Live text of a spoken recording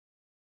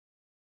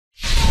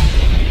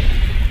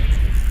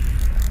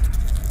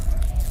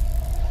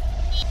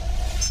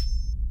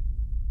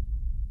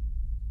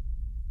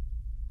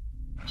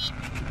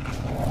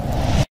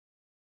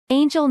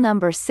Angel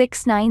number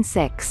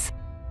 696.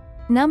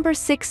 Number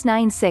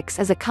 696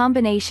 is a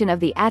combination of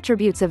the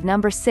attributes of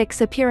number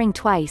 6 appearing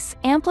twice,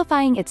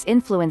 amplifying its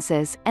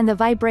influences, and the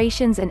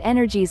vibrations and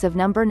energies of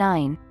number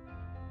 9.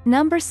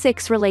 Number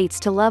 6 relates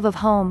to love of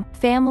home,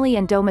 family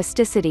and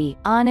domesticity,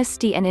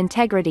 honesty and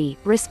integrity,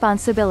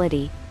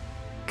 responsibility,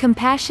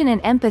 compassion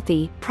and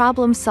empathy,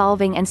 problem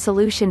solving and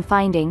solution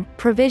finding,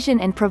 provision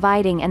and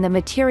providing, and the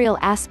material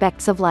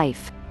aspects of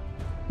life.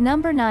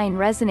 Number 9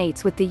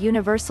 resonates with the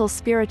universal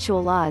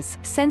spiritual laws,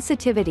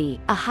 sensitivity,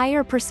 a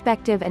higher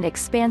perspective and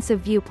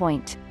expansive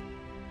viewpoint.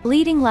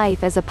 Leading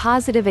life as a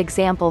positive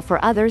example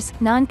for others,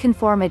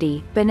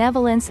 non-conformity,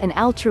 benevolence and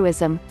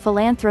altruism,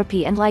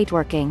 philanthropy and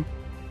lightworking.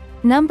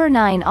 Number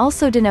 9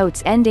 also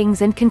denotes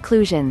endings and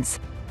conclusions.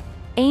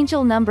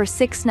 Angel number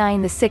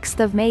 69. The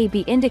 6th of May be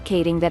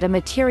indicating that a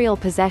material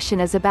possession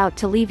is about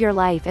to leave your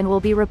life and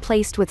will be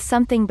replaced with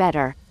something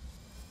better.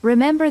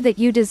 Remember that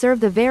you deserve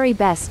the very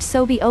best,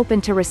 so be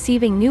open to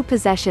receiving new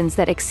possessions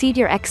that exceed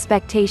your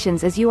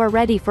expectations as you are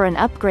ready for an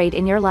upgrade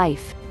in your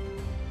life.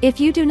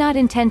 If you do not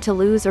intend to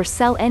lose or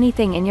sell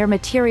anything in your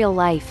material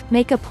life,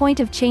 make a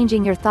point of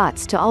changing your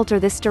thoughts to alter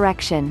this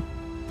direction.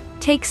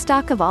 Take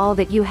stock of all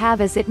that you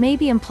have, as it may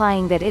be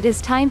implying that it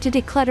is time to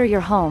declutter your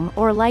home,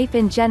 or life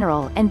in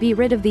general, and be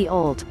rid of the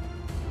old.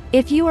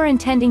 If you are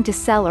intending to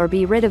sell or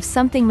be rid of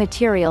something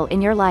material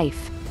in your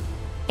life,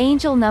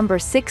 Angel number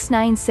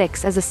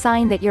 696 is a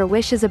sign that your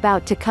wish is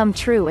about to come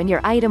true and your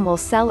item will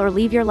sell or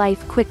leave your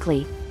life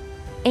quickly.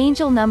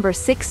 Angel number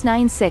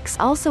 696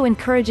 also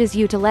encourages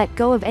you to let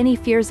go of any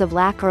fears of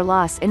lack or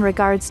loss in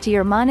regards to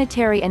your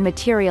monetary and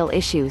material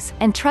issues,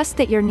 and trust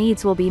that your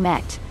needs will be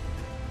met.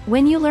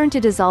 When you learn to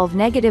dissolve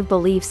negative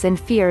beliefs and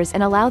fears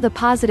and allow the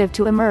positive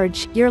to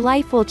emerge, your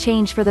life will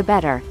change for the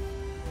better.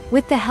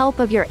 With the help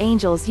of your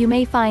angels, you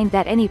may find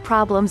that any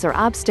problems or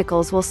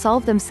obstacles will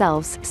solve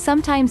themselves,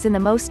 sometimes in the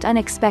most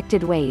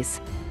unexpected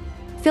ways.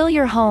 Fill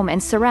your home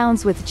and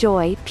surrounds with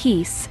joy,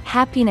 peace,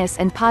 happiness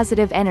and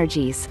positive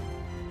energies.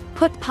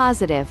 Put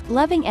positive,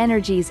 loving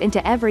energies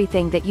into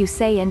everything that you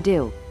say and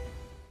do.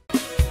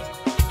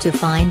 To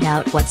find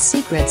out what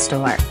secret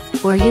store,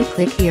 where you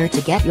click here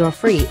to get your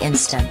free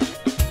instant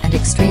and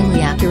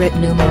extremely accurate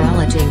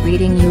numerology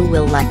reading. You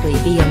will likely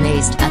be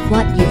amazed at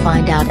what you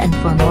find out, and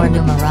for more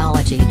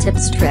numerology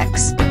tips,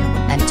 tricks,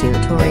 and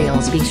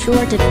tutorials, be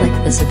sure to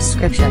click the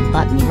subscription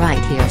button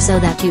right here so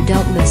that you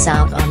don't miss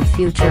out on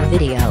future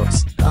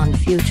videos.